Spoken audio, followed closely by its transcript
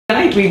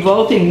Tonight,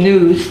 Revolting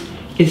News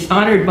is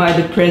honored by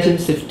the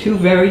presence of two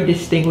very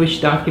distinguished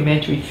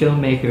documentary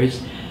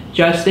filmmakers,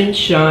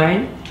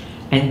 Schein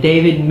and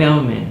David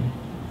Mehlman.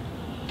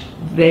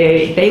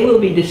 They will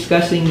be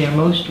discussing their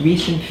most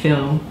recent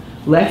film,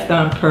 Left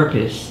on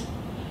Purpose,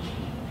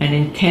 an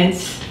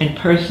intense and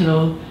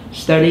personal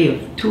study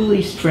of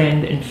Tuli's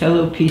friend and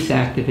fellow peace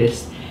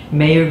activist,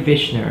 Mayer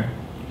Vishner.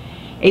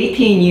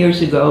 18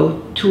 years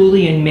ago,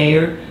 Tuli and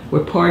Mayer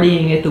were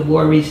partying at the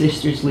War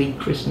Resisters League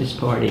Christmas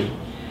party.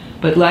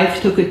 But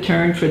life took a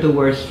turn for the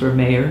worse for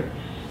Mayer,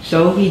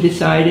 so he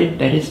decided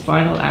that his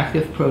final act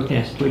of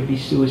protest would be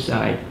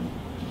suicide.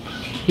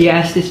 He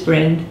asked his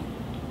friend,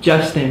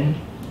 Justin,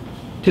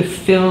 to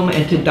film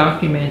and to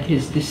document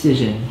his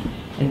decision,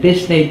 and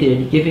this they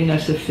did, giving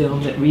us a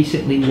film that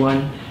recently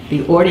won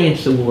the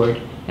Audience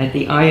Award at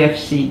the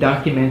IFC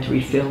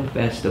Documentary Film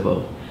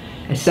Festival.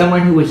 As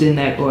someone who was in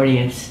that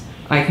audience,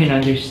 I can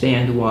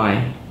understand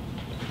why.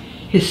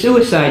 His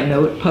suicide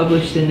note,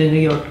 published in the New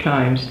York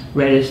Times,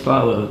 read as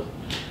follows: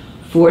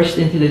 "Forced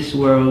into this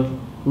world,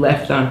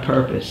 left on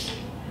purpose."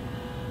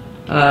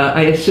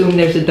 I assume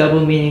there's a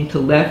double meaning to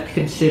left,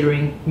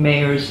 considering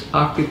Mayer's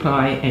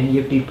Occupy and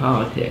Yippie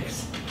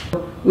politics.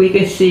 We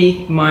can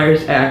see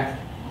Mayer's act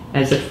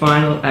as a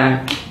final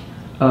act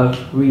of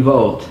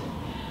revolt.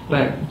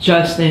 But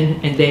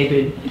Justin and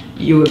David,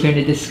 you are going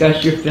to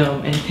discuss your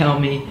film and tell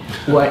me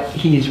what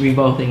he's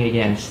revolting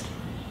against.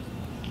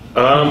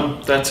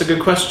 That's a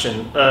good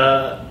question.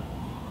 I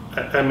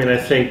mean, I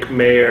think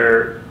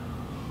Mayer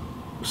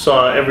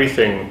saw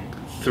everything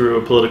through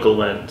a political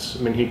lens.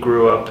 I mean, he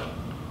grew up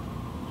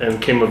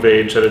and came of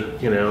age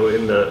at in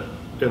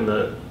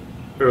the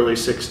early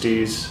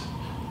 '60s,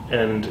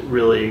 and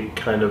really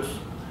kind of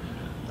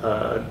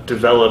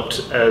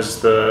developed as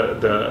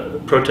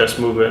the protest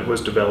movement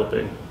was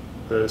developing,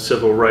 the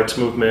civil rights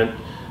movement,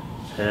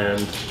 and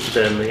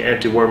then the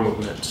anti-war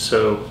movement.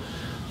 So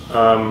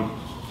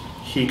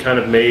he kind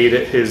of made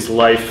his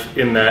life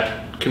in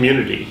that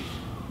community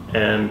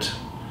and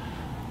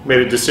made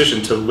a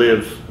decision to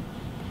live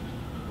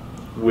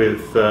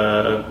with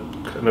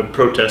kind of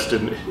protest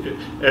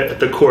at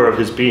the core of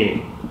his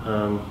being.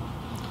 I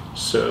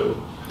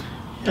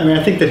mean,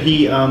 I think that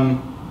he,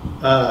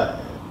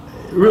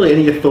 really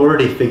any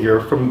authority figure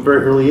from a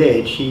very early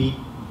age, he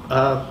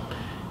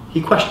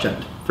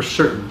questioned, for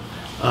certain.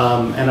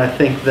 And I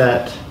think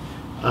that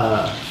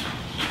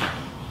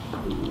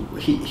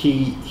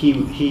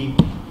he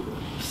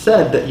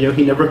said that,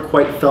 he never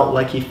quite felt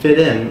like he fit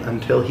in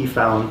until he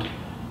found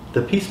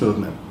the peace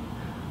movement.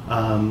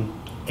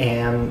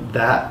 And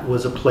that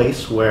was a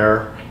place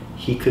where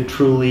he could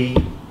truly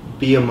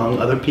be among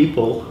other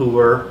people who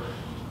were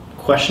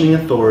questioning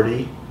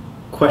authority,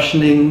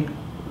 questioning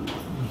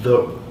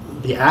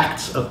the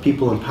acts of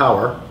people in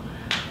power,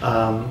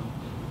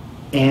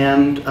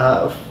 and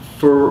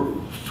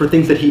for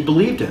things that he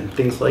believed in,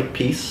 things like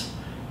peace,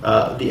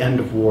 the end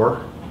of war,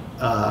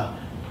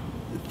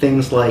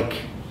 things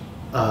like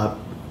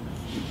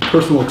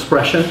personal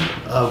expression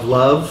of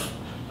love,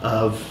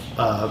 of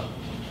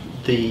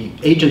the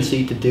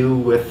agency to do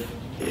with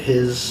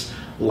his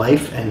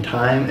life and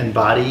time and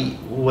body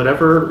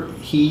whatever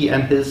he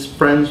and his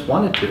friends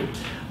wanted to,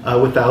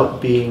 without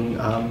being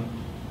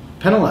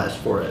penalized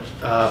for it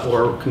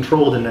or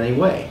controlled in any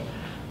way,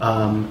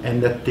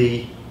 and that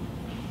the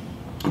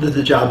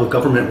job of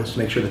government was to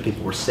make sure that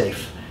people were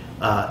safe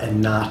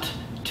and not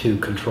to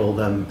control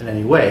them in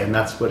any way. And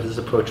that's what his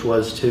approach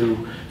was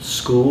to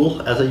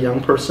school as a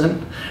young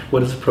person,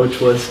 what his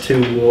approach was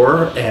to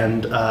war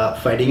and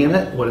fighting in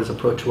it, what his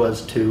approach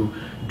was to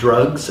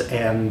drugs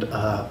and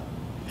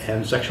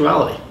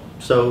sexuality.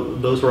 So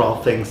those were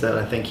all things that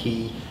I think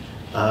he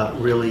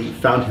really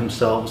found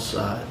himself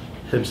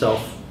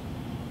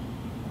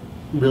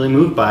really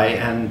moved by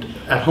and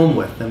at home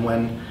with. And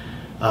when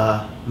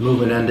the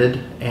movement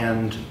ended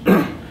and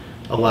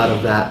a lot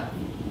of that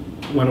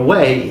went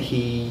away,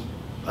 he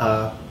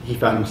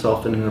found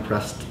himself in an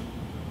oppressed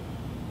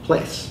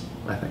place,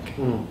 I think.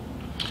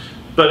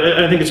 But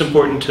I think it's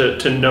important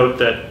to note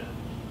that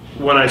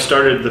when I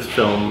started the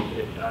film,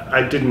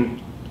 I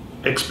didn't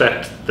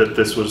expect that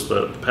this was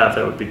the path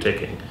I would be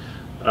taking.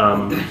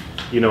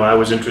 I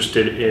was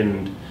interested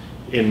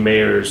in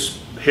Mayer's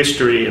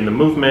history in the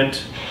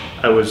movement.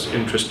 I was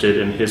interested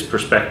in his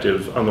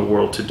perspective on the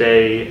world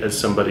today as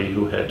somebody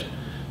who had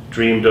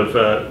dreamed of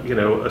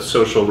a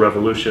social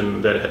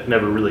revolution that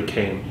never really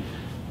came.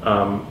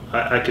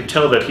 I could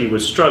tell that he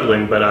was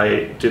struggling, but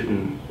I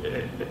didn't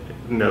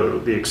know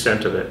the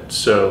extent of it.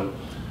 So,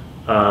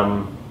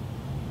 I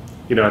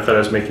thought I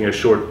was making a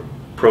short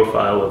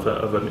profile of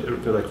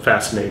a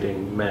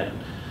fascinating man.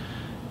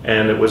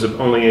 And it was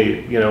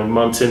only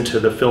months into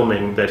the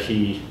filming that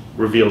he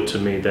revealed to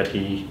me that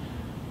he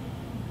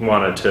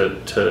wanted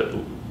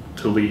to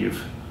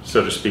leave,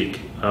 so to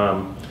speak.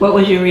 What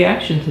was your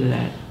reaction to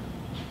that?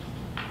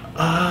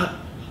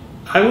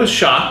 I was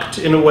shocked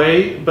in a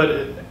way,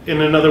 but in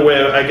another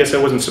way, I guess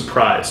I wasn't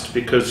surprised,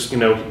 because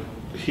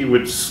he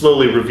was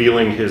slowly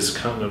revealing his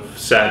kind of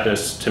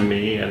sadness to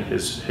me, and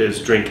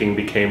his drinking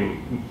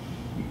became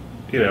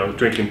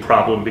drinking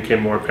problem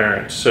became more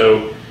apparent.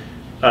 So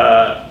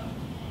I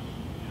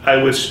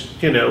was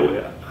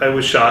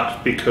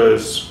shocked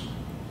because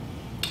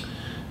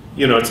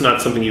it's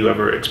not something you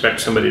ever expect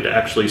somebody to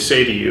actually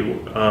say to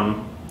you.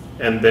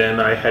 And then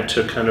I had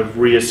to kind of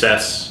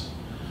reassess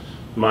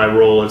my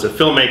role as a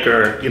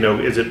filmmaker.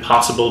 Is it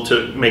possible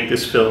to make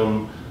this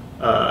film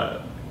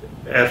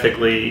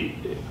ethically?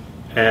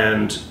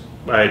 And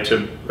I had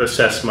to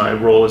assess my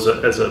role as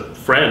a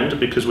friend,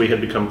 because we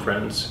had become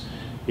friends.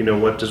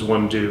 What does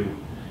one do?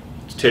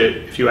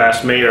 If you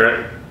ask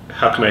Mayer,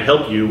 how can I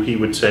help you? He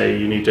would say,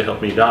 you need to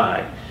help me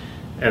die.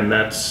 And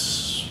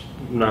that's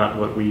not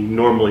what we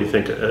normally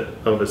think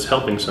of as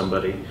helping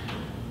somebody.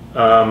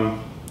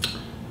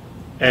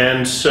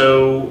 And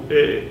so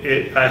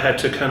I had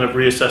to kind of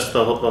reassess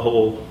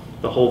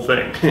the whole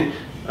thing.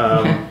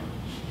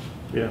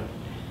 Yeah.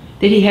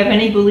 Did he have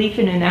any belief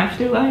in an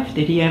afterlife?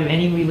 Did he have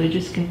any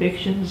religious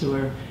convictions,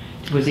 or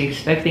was he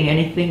expecting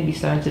anything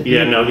besides a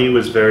Yeah, no, he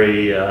was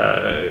very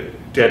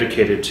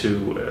dedicated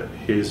to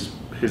his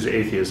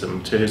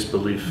atheism, to his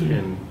belief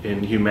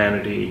in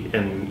humanity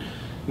and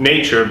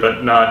nature,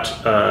 but not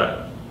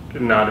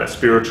a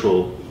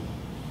spiritual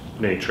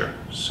nature.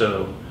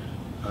 So,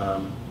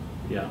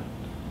 yeah.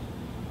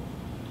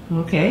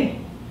 Okay.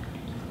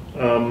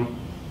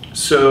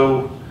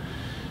 So,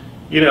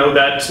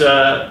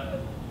 that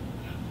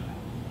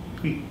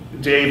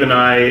Dave and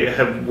I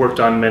have worked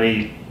on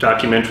many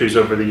documentaries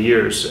over the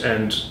years,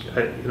 and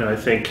I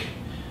think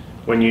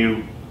when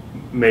you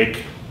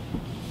make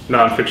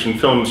nonfiction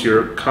films,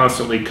 you're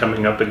constantly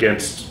coming up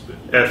against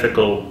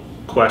ethical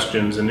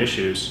questions and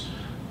issues,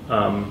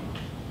 and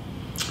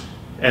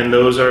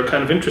those are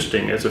kind of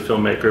interesting as a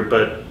filmmaker.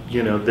 But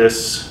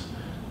this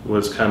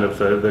was kind of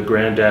the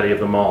granddaddy of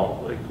them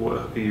all. Like,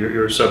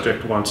 your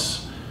subject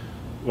wants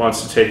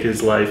to take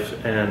his life,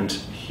 and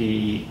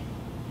he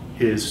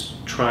is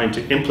trying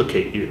to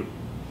implicate you.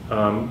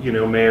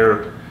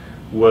 Mayer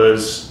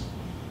was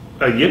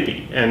a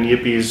Yippie, and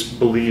Yippies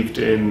believed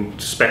in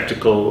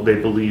spectacle. They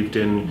believed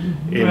in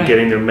Right.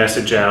 getting their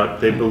message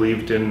out. They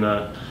believed in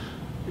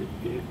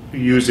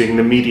using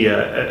the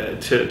media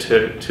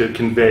to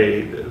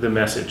convey the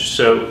message.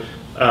 So,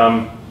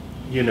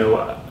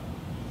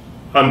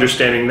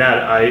 understanding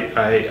that,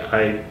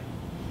 I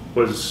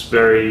was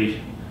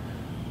very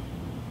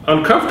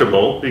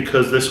uncomfortable,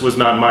 because this was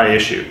not my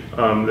issue.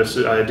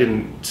 I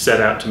didn't set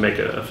out to make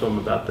a film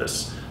about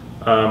this,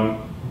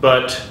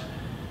 but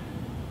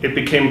it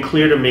became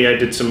clear to me. I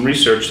did some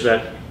research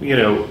that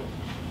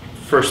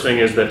first thing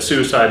is that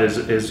suicide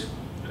is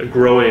a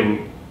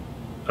growing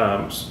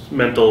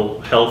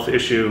mental health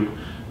issue,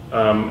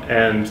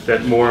 and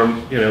that more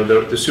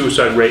the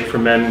suicide rate for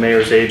men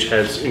Mayer's age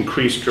has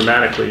increased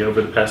dramatically over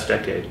the past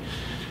decade.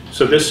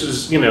 So this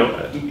is,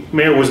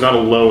 Mayer was not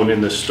alone in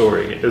this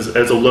story,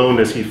 as alone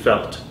as he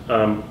felt.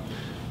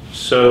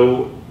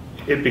 So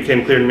it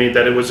became clear to me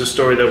that it was a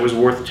story that was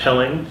worth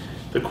telling.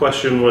 The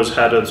question was,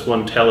 how does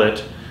one tell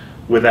it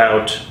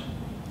without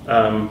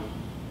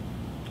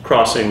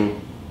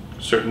crossing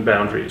certain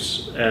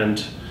boundaries?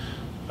 And,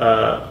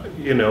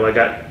 I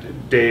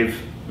got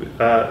Dave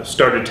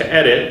started to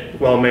edit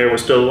while Mayer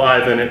was still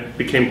alive, and it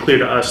became clear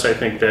to us, I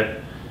think, that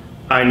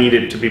I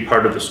needed to be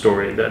part of the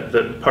story,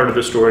 that part of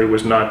the story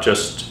was not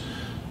just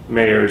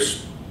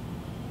Mayer's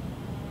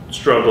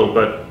struggle,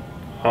 but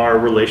our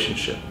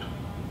relationship.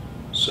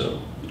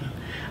 So,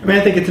 I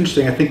think it's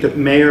interesting. I think that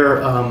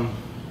Mayer,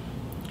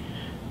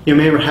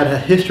 Mayer had a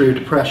history of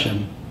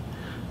depression,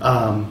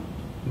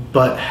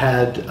 but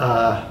had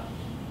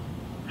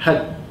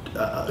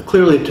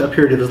clearly a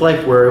period of his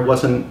life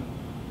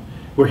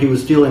where he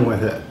was dealing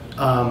with it,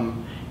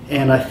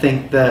 and I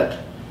think that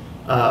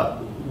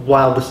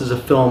while this is a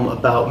film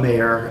about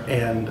Mayer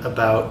and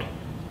about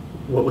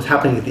what was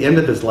happening at the end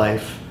of his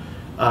life,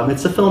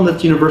 it's a film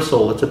that's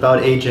universal. It's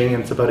about aging,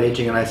 and it's about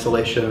aging in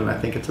isolation, and I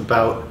think it's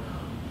about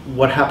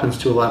what happens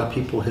to a lot of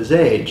people his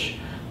age.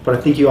 But I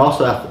think you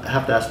also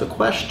have to ask the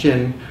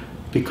question,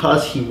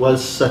 because he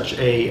was such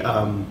a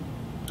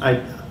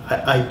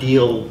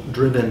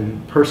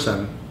ideal-driven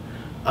person,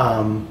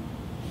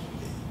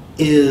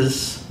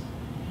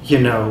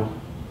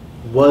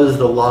 was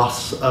the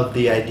loss of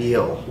the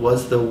ideal,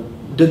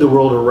 did the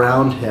world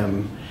around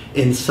him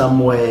in some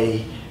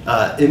way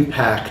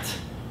impact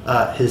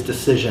his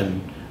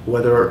decision,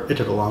 whether it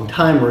took a long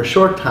time or a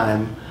short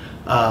time?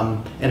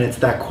 And it's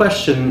that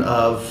question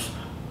of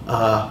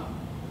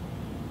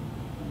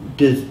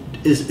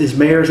is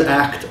Mayer's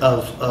act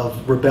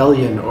of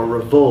rebellion or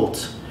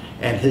revolt,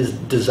 and his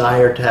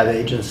desire to have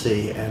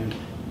agency and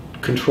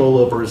control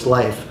over his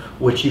life,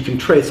 which you can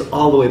trace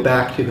all the way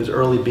back to his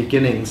early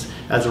beginnings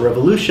as a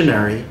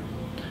revolutionary,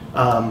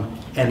 and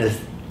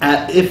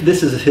if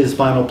this is his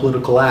final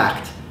political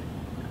act,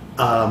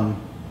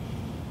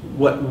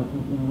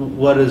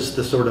 what is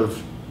the sort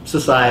of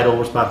societal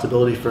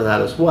responsibility for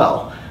that as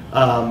well?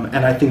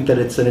 And I think that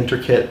it's an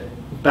intricate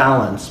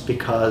balance,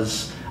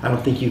 because I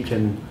don't think you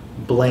can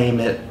blame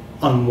it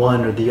on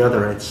one or the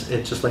other. It's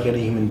just like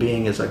any human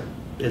being is a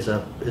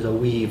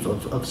weave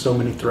of so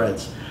many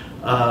threads.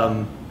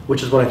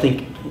 which is what I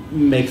think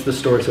makes the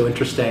story so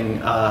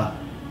interesting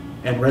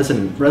and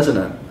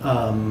resonant.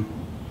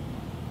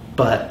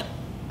 But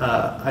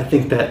I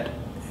think that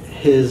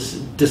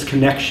his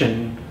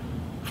disconnection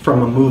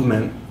from a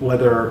movement,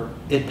 whether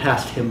it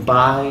passed him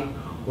by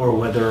or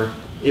whether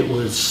it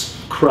was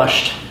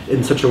crushed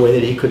in such a way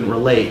that he couldn't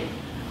relate,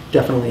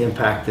 definitely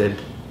impacted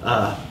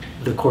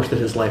the course that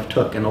his life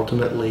took, and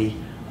ultimately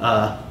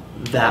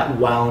that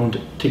wound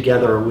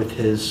together with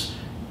his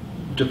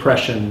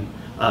depression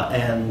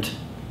and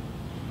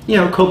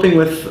coping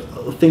with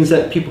things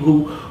that people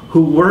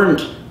who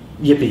weren't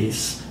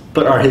yippies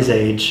but are his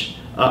age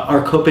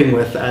are coping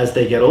with as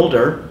they get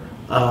older.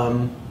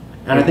 And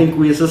I think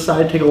we as a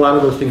society take a lot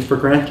of those things for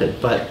granted,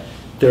 but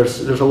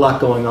there's a lot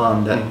going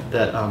on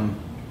that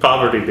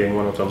poverty being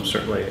one of them,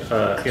 certainly.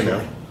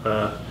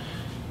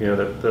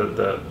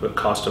 The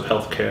cost of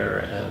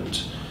healthcare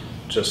and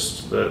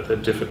just the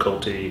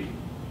difficulty,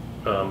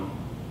 trying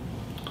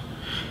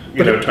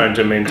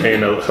to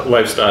maintain a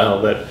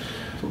lifestyle that.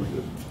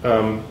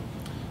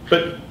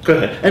 But go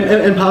ahead.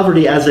 And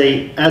poverty as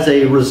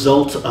a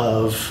result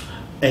of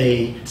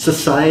a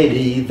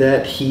society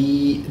that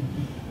he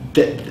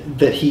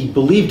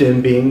believed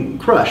in being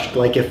crushed.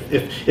 Like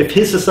if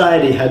his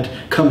society had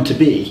come to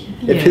be,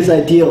 if his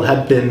ideal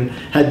had been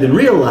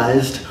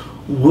realized,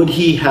 would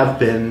he have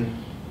been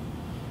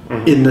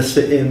in the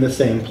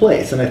same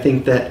place? And I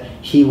think that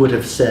he would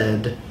have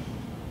said,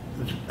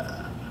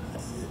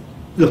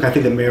 look, I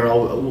think that Mayer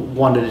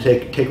wanted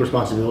to take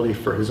responsibility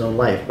for his own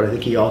life, but I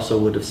think he also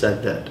would have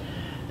said that,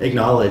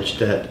 acknowledged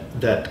that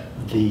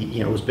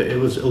it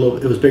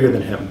was bigger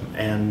than him,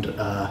 and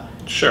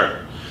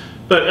sure.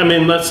 But I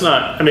mean,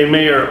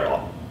 Mayer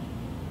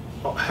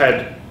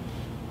had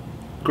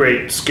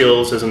great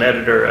skills as an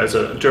editor, as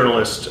a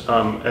journalist,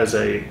 as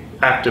a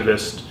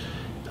activist.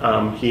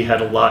 He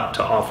had a lot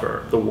to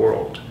offer the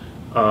world.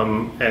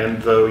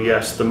 And though,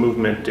 yes, the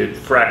movement did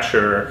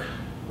fracture,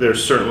 there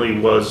certainly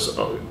was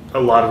a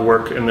lot of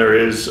work, and there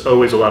is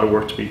always a lot of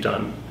work to be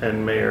done.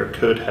 And Mayer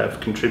could have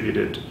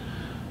contributed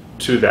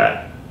to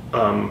that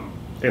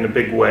in a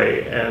big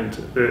way, and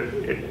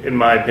in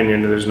my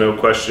opinion, there's no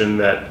question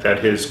that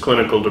his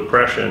clinical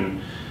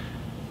depression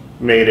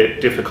made it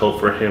difficult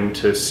for him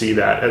to see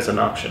that as an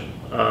option.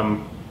 I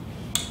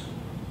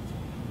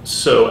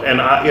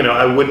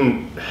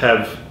wouldn't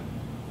have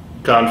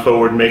gone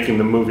forward making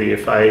the movie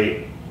if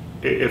I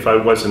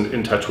wasn't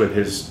in touch with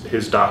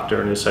his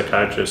doctor and his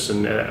psychiatrist,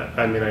 and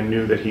I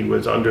knew that he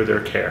was under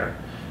their care,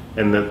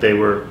 and that they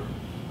were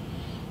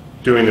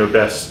doing their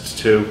best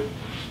to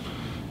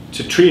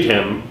treat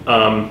him,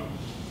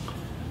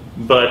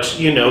 but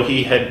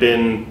he had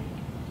been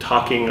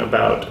talking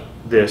about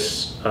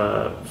this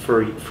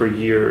for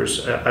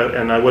years,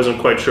 and I wasn't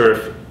quite sure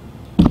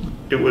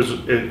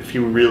if he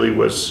really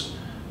was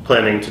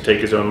planning to take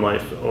his own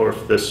life, or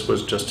if this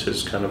was just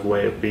his kind of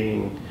way of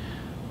being,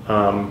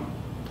 and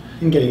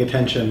getting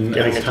attention.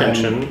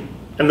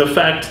 And the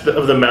fact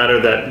of the matter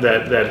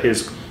that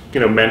his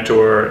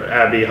mentor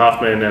Abbie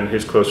Hoffman and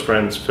his close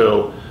friends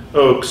Phil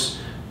Ochs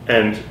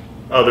and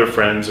other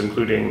friends,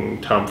 including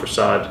Tom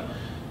Prasad,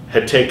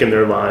 had taken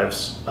their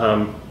lives,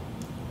 I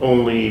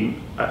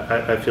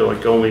feel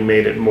like only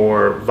made it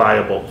more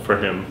viable for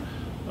him.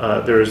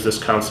 There is this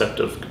concept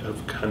of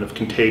kind of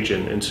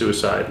contagion in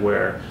suicide,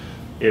 where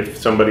if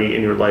somebody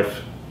in your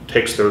life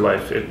takes their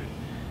life, it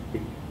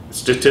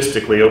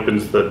statistically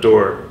opens the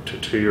door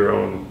to your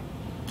own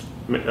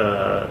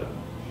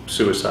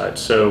suicide.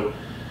 So,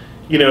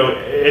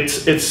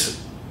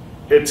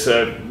 it's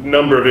a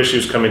number of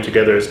issues coming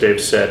together, as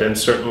Dave said, and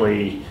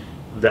certainly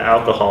the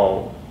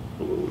alcohol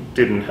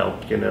didn't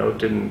help.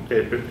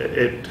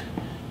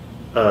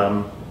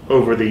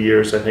 Over the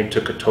years, I think,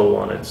 took a toll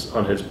on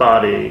his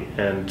body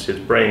and his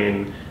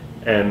brain.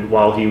 And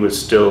while he was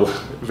still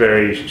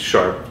very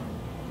sharp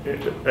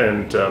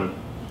and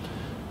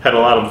had a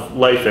lot of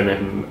life in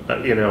him,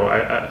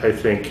 I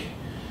think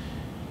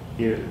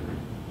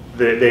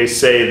they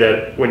say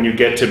that when you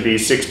get to be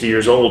 60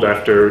 years old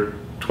after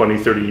 20,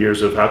 30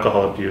 years of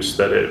alcohol abuse,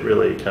 that it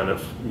really kind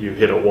of, you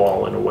hit a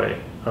wall in a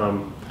way.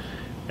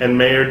 And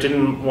Mayer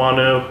didn't want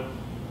to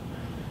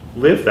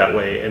live that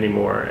way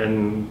anymore,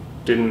 and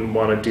didn't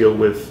want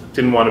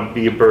to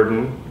be a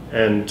burden,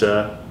 and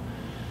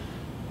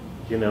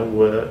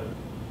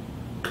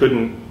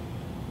couldn't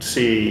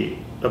see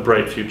a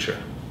bright future,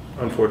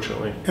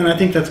 unfortunately. And I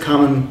think that's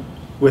common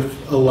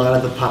with a lot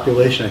of the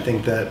population. I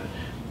think that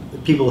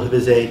people of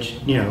his age,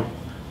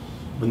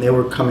 when they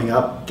were coming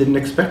up, didn't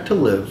expect to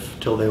live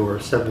till they were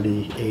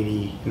 70,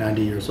 80,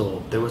 90 years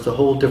old. There was a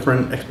whole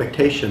different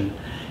expectation.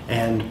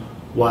 And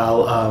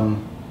while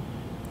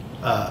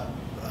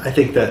I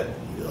think that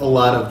a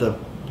lot of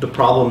the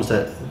problems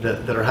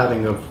that are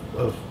having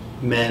of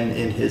men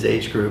in his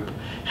age group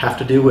have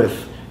to do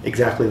with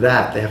exactly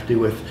that. They have to do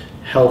with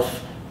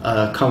health,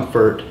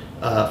 comfort,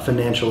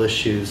 financial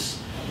issues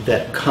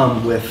that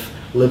come with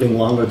living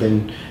longer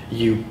than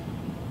you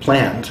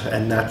planned.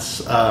 And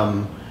that's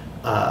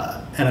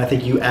and I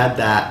think you add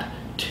that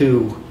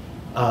to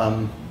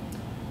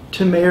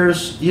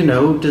Mayer's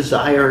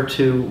desire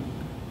to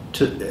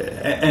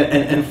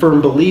and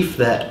firm belief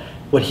that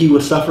what he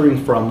was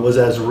suffering from was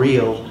as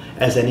real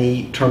as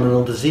any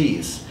terminal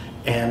disease.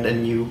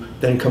 And you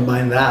then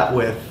combine that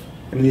with,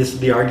 I mean, these are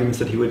the arguments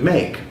that he would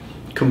make.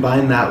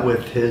 Combine that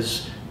with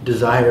his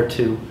desire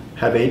to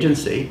have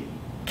agency.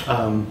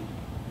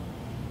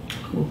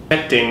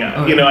 Acting,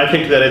 you know, I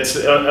think that it's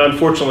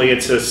unfortunately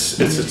it's a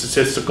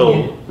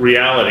statistical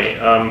reality.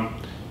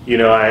 You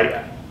know,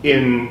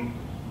 in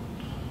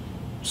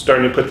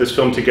starting to put this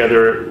film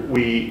together,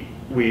 we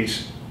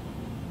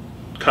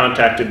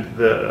contacted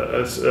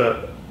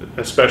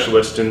a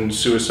specialist in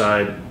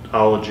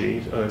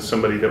suicidology,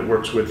 somebody that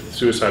works with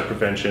suicide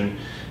prevention,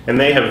 and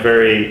they have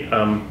very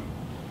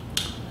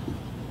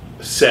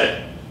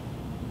set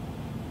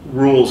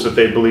rules that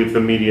they believe the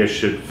media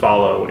should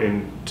follow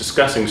in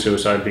discussing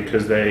suicide,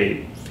 because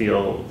they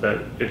feel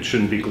that it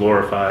shouldn't be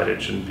glorified,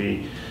 it shouldn't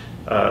be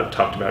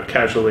talked about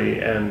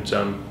casually, and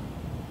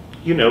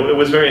you know, it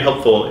was very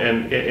helpful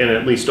in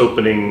at least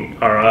opening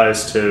our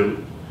eyes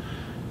to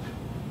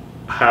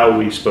how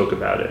we spoke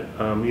about it.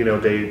 You know,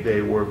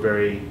 they were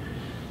very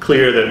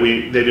clear that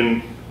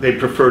they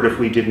preferred if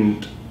we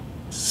didn't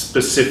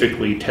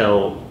specifically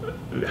tell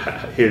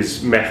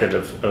his method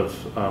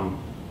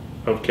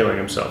of killing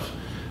himself.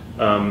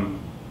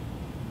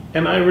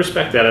 And I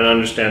respect that and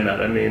understand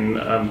that. I mean,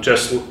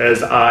 just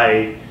as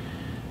I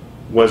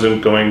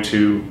wasn't going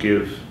to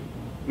give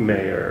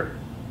Mayer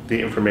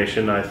the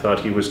information, I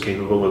thought he was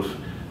capable of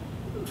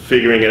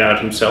figuring it out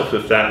himself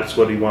if that's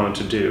what he wanted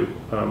to do.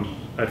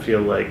 I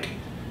feel like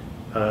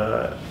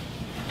I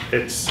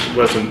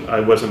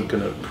wasn't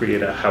going to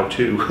create a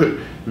how-to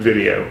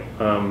video.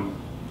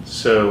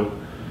 So,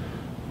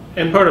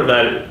 and part of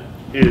that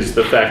is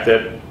the fact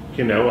that,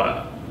 you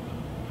know,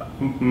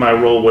 my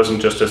role wasn't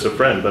just as a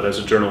friend, but as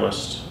a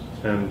journalist,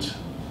 and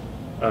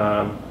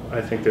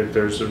I think that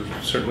there's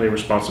certainly a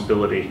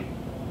responsibility.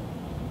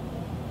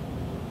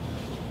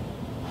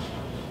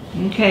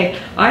 Okay,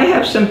 I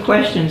have some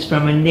questions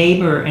from a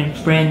neighbor and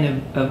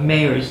friend of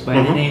Mayer's by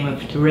the name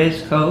of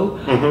Therese Coe,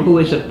 who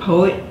is a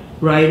poet,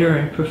 writer,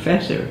 and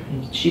professor.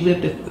 And she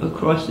lived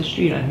across the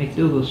street on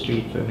McDougal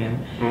Street from him.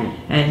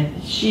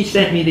 And she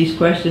sent me these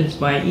questions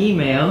by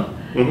email.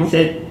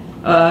 Said,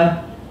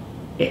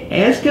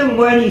 ask him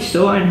what he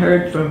saw and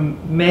heard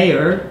from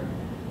Mayer,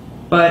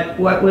 but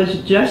what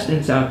was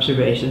Justin's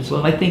observations?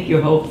 Well, I think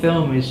your whole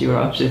film is your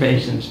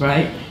observations,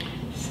 right?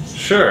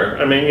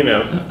 Sure. I mean, you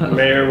know,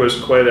 Mayer was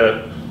quite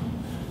a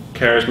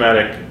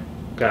charismatic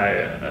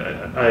guy.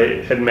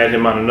 I had met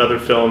him on another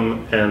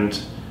film, and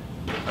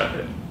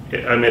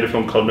I made a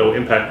film called No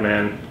Impact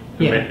Man.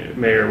 Yeah.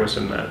 Mayer was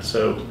in that.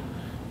 So,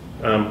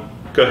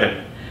 go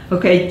ahead.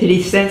 Okay. Did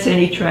he sense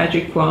any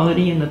tragic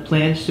quality in the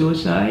planned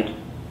suicide,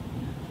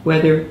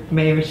 whether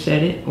Mayer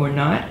said it or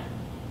not?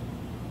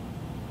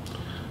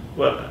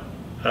 Well,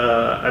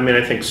 I mean,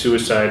 I think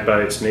suicide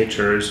by its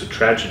nature is a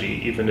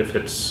tragedy, even if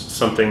it's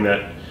something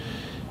that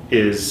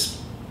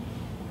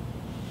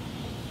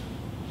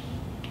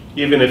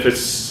even if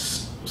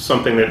it's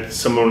something that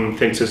someone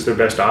thinks is their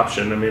best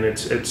option. I mean,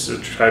 it's a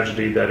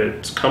tragedy that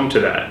it's come to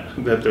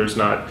that there's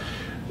not,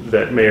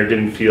 that Mayer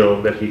didn't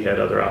feel that he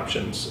had other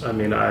options. I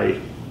mean, I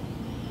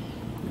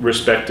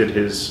respected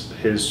his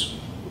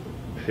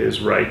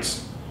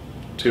rights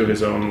to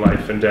his own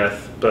life and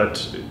death,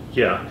 but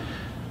yeah.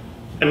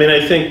 I mean,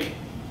 I think,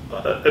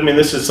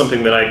 this is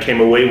something that I came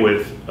away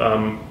with,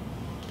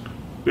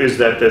 is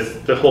that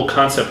the whole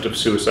concept of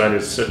suicide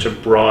is such a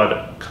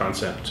broad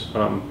concept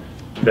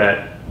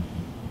that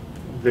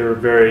there are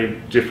very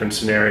different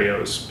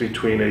scenarios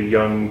between a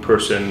young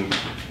person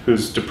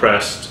who's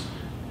depressed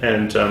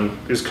and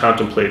is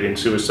contemplating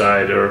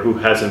suicide, or who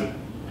hasn't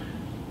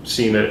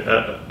seen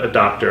a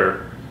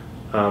doctor,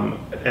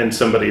 and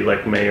somebody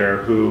like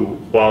Mayer, who,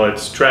 while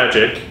it's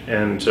tragic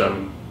and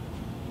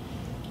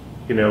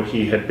you know,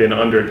 he had been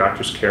under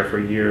doctor's care for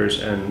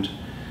years, and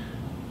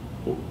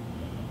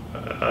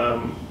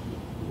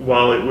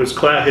while it was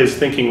his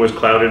thinking was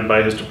clouded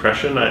by his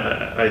depression,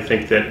 I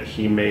think that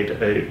he made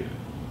a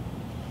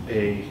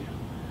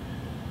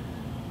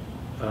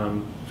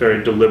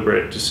very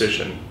deliberate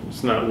decision.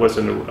 It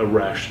wasn't a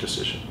rash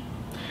decision.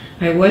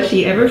 Was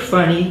he ever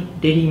funny?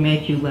 Did he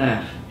make you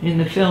laugh? In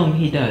the film,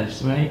 he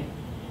does, right?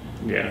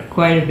 Yeah.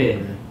 Quite a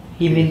bit.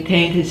 He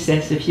maintained his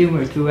sense of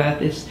humor throughout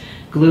this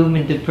gloom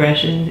and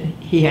depression.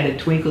 He had a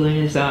twinkle in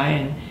his eye,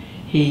 and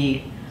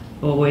he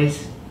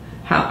always...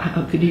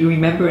 How could you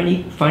remember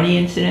any funny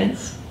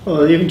incidents?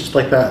 Well, even just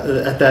like that,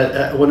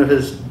 at one of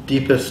his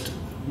deepest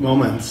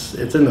moments,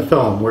 it's in the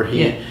film, where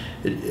he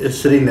is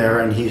sitting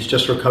there and he's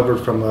just recovered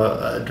from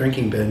a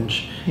drinking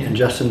binge, and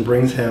Justin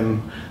brings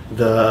him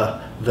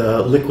the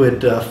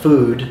liquid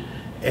food,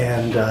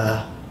 and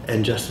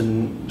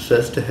Justin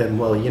says to him,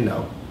 well, you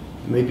know,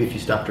 maybe if you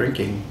stop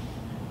drinking,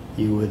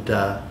 you would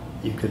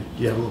you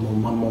have a little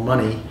more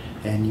money,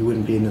 and you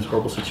wouldn't be in this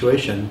horrible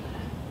situation.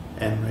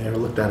 And Mayer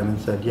looked at him and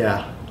said,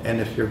 yeah, and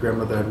if your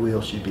grandmother had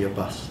wheels, she'd be a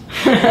bus.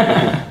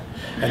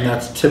 And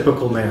that's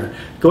typical Mayer.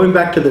 Going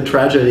back to the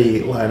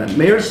tragedy line,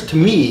 Mayer's, to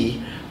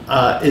me,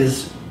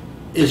 is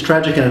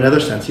tragic in another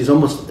sense. He's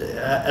almost,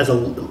 as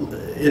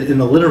in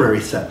the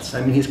literary sense.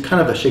 I mean, he's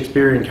kind of a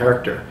Shakespearean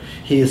character.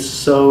 He is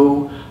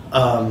so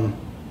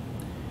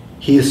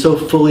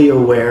fully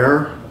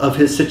aware of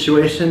his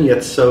situation,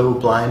 yet so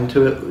blind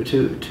to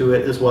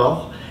it as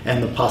well,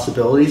 and the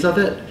possibilities of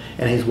it.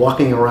 And he's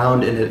walking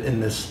around in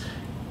this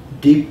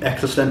deep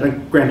existential.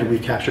 Granted,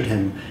 we've captured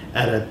him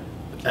in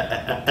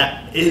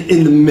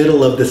the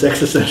middle of this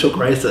existential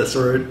crisis,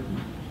 or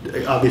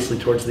obviously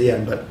towards the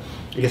end. But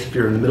I guess if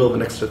you're in the middle of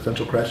an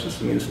existential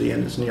crisis, it means the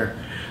end is near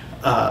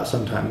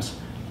sometimes.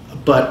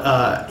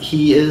 But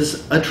he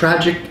is a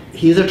tragic.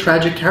 He's a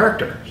tragic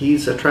character.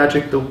 He's a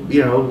tragic,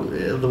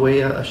 the way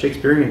a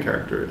Shakespearean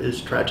character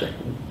is tragic,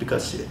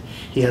 because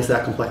he has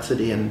that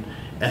complexity and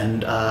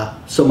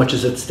so much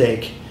is at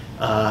stake,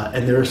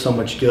 and there is so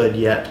much good.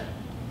 Yet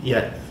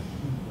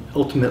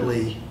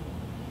ultimately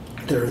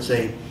there is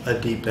a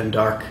deep and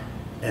dark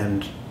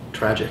and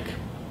tragic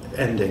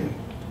ending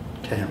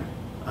to him.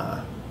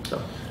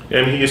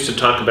 And he used to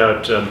talk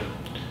about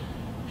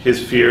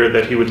his fear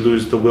that he would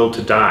lose the will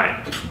to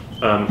die,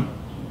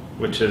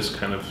 which is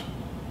kind of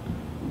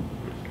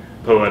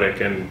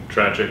poetic and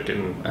tragic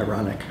and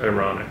ironic.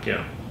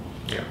 Yeah.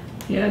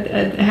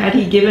 Had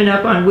he given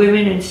up on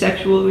women and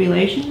sexual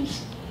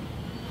relations?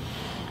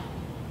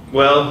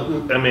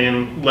 Well, I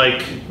mean,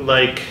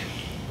 like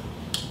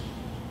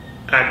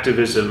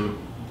activism,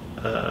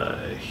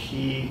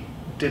 he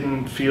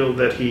didn't feel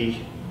that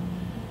he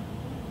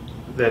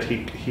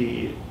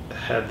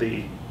had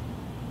the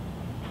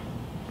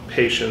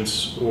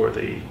patience or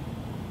the...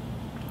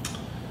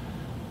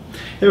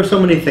 There were so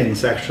many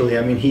things, actually.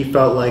 I mean, he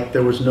felt like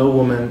there was no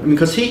woman. I mean,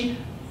 because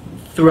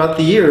throughout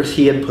the years,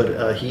 he had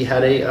he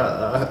had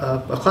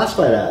a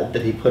classified ad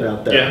that he put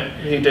out there. Yeah,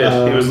 he did.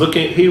 He was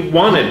looking. He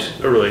wanted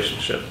a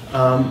relationship.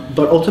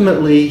 But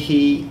ultimately,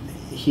 he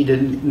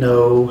didn't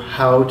know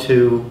how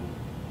to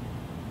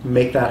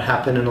make that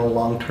happen in a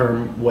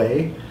long-term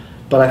way.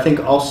 But I think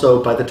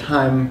also by the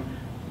time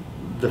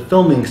the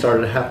filming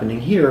started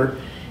happening here,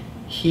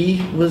 he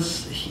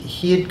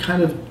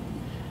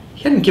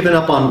hadn't given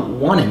up on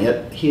wanting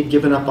it. He had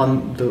given up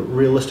on the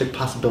realistic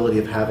possibility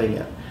of having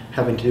it,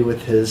 having to do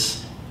with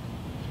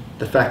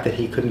the fact that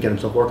he couldn't get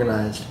himself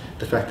organized,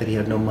 the fact that he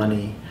had no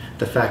money,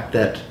 the fact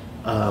that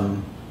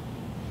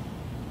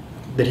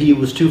that he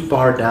was too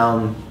far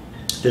down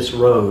this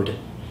road,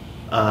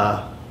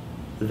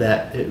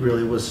 that it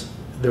really was,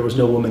 there was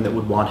no woman that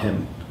would want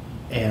him,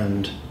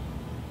 and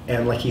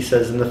like he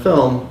says in the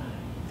film,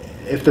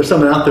 if there's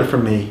someone out there for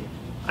me,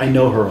 I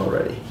know her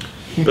already.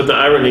 But the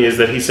irony is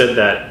that he said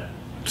that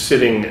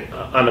sitting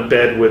on a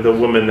bed with a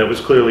woman that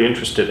was clearly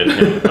interested in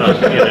him.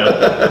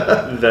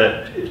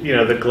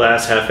 The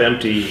glass half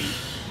empty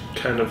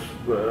kind of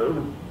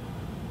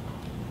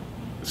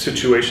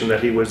situation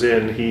that he was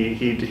in.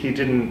 He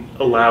didn't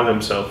allow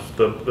himself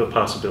the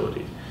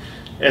possibility.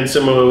 And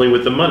similarly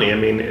with the money. I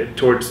mean,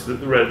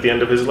 right at the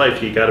end of his life,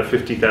 he got a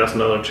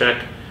 $50,000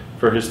 check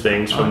for his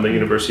things from the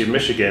University of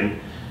Michigan,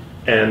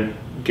 and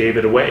gave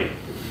it away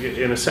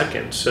in a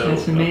second. So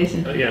that's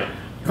amazing. Yeah.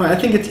 I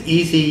think it's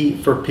easy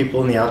for people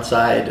on the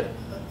outside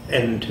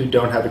and who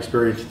don't have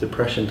experience with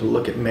depression to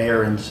look at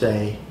Mayer and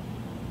say,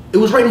 it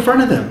was right in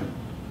front of him.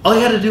 All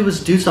he had to do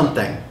was do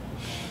something.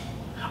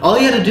 All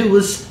he had to do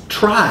was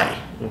try.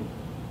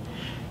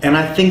 And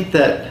I think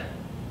that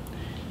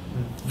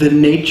the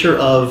nature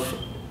of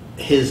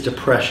his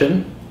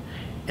depression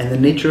and the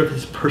nature of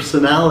his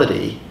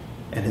personality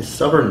and his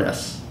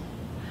stubbornness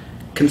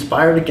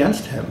conspired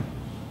against him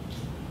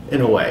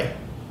in a way,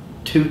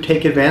 to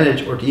take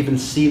advantage or to even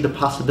see the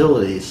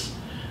possibilities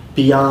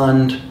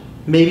beyond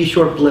maybe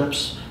short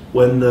blips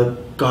when the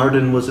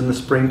garden was in the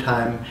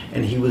springtime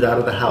and he was out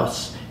of the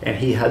house and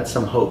he had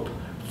some hope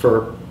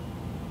for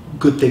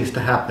good things to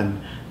happen.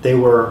 They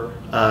were,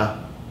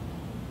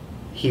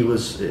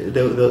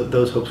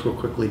 those hopes were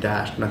quickly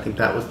dashed, and I think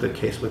that was the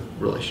case with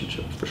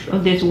relationships for sure. Oh,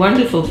 there's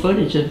wonderful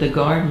footage of the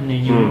garden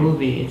in your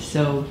movie. It's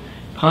so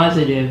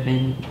positive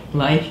and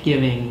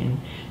life-giving, and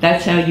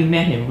that's how you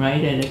met him,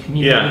 right? At a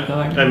community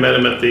garden. I met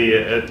him at the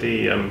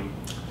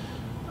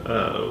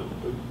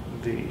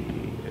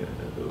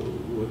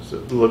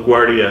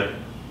LaGuardia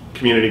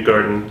community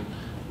garden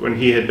when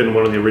he had been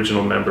one of the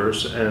original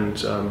members,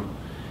 and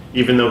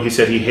even though he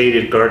said he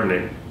hated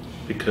gardening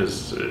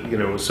because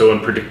it was so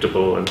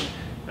unpredictable, and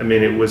I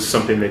mean it was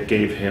something that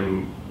gave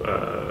him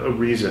a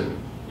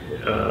reason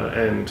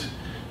and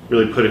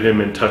really put him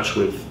in touch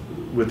with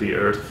the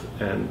earth,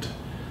 and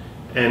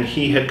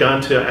he had gone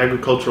to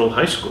agricultural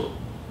high school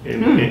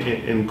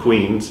in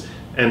Queens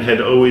and had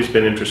always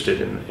been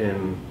interested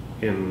in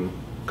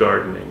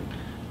gardening,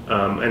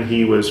 and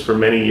he was for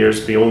many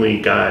years the only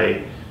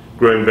guy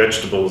growing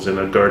vegetables in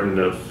a garden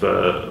of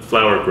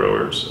flower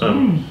growers.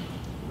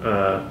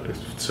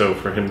 So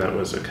for him that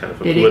was a kind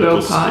of a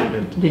political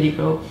statement. Did he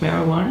grow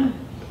marijuana?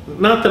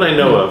 Not that I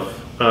know of.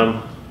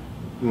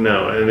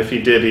 No, and if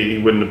he did, he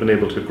wouldn't have been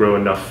able to grow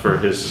enough for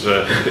his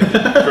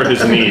for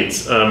his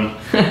needs.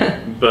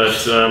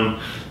 But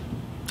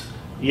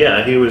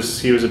yeah, he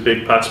was a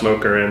big pot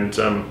smoker, and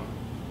I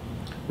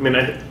mean,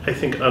 I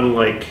think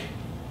unlike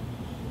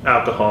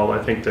alcohol. I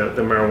think that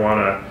the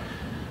marijuana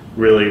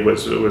really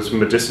was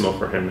medicinal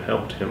for him,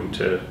 helped him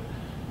to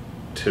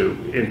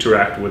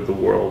interact with the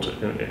world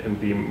and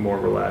be more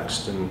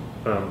relaxed, and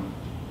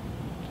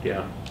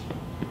yeah.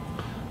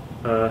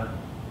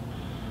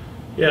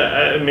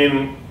 Yeah, I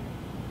mean,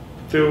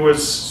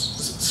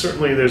 there's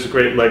a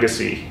great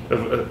legacy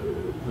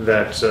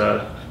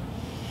that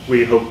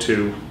we hope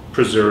to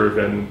preserve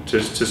and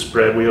to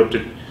spread. We hope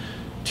to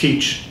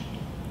teach.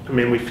 I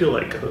mean, we feel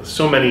like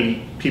so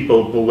many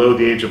people below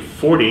the age of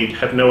 40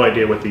 have no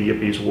idea what the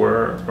Yippies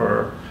were,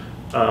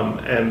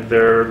 and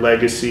their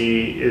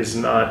legacy is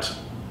not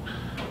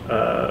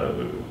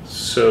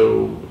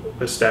so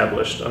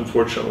established,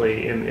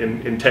 unfortunately,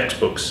 in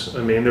textbooks.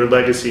 I mean, their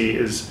legacy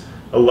is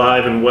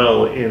alive and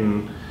well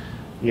in,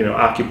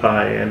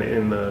 Occupy and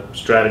in the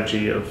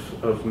strategy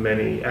of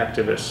many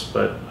activists,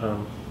 but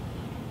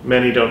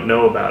many don't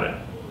know about it.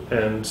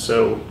 And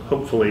so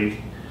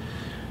hopefully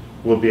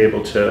we'll be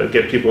able to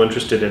get people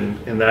interested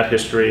in that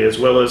history, as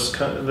well as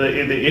kind of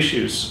the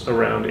issues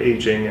around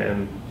aging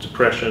and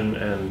depression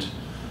and,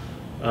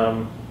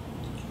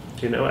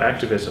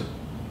 activism.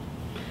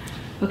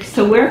 Okay,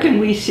 so where can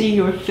we see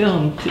your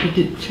film?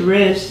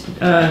 Therese,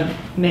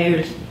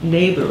 Mayer's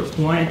neighbor,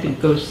 wanted to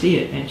go see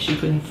it, and she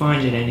couldn't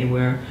find it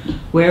anywhere.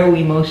 Where are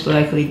we most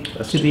likely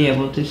to be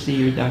able to see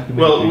your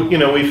documentary? Well, we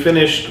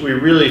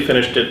really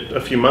finished it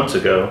a few months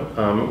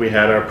ago. We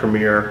had our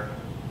premiere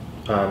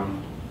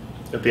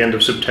at the end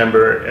of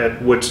September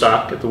at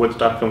Woodstock, at the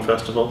Woodstock Film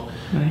Festival,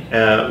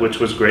 right. Which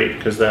was great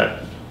because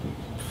that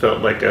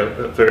felt like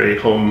a very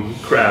home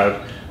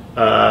crowd.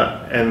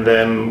 And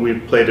then we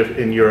played it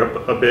in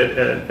Europe a bit,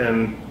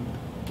 and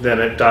then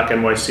at Doc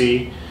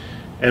NYC.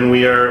 And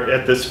we are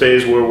at this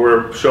phase where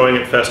we're showing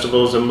at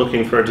festivals and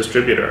looking for a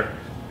distributor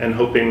and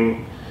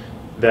hoping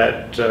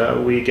that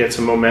we get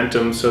some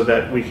momentum so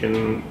that we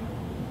can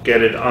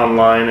get it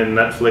online in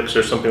Netflix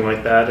or something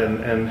like that,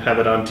 and have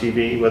it on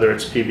TV, whether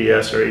it's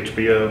PBS or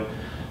HBO.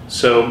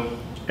 So,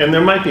 and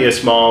there might be a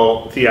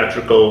small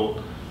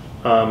theatrical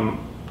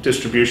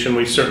distribution.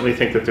 We certainly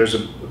think that there's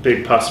a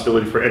big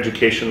possibility for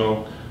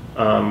educational,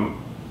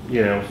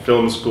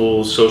 film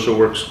schools, social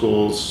work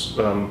schools.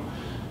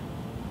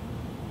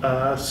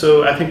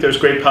 So I think there's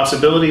great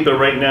possibility, but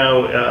right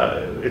now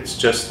it's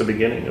just the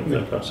beginning of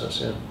the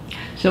process. Yeah.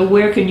 So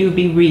where can you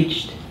be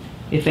reached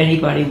if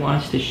anybody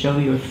wants to show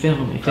your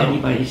film? If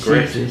anybody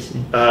sees this,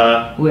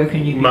 where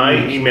can you be My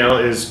reached? email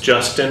is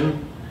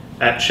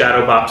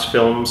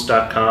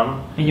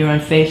justin@shadowboxfilms.com. And you're on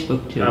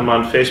Facebook too. I'm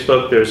on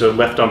Facebook. There's a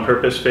Left on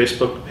Purpose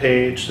Facebook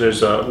page.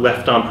 There's a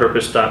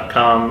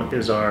leftonpurpose.com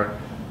is our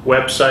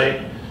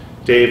website.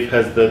 Dave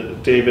has the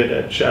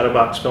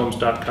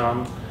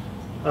david@shadowboxfilms.com.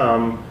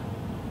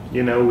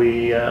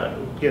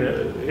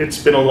 It's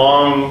been a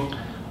long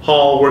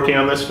haul working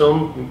on this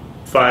film,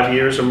 5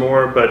 years or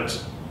more, but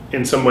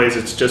in some ways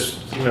it's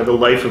just, the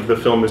life of the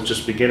film is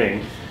just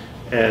beginning,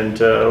 and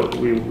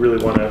we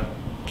really want to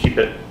keep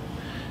it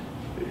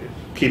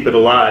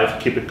alive,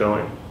 keep it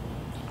going.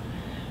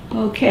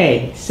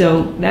 Okay,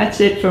 so that's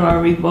it for our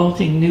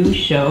Revolting News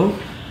show.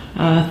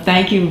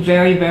 Thank you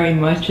very, very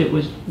much. It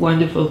was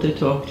wonderful to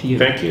talk to you.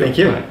 Thank you. Thank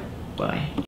you. Bye.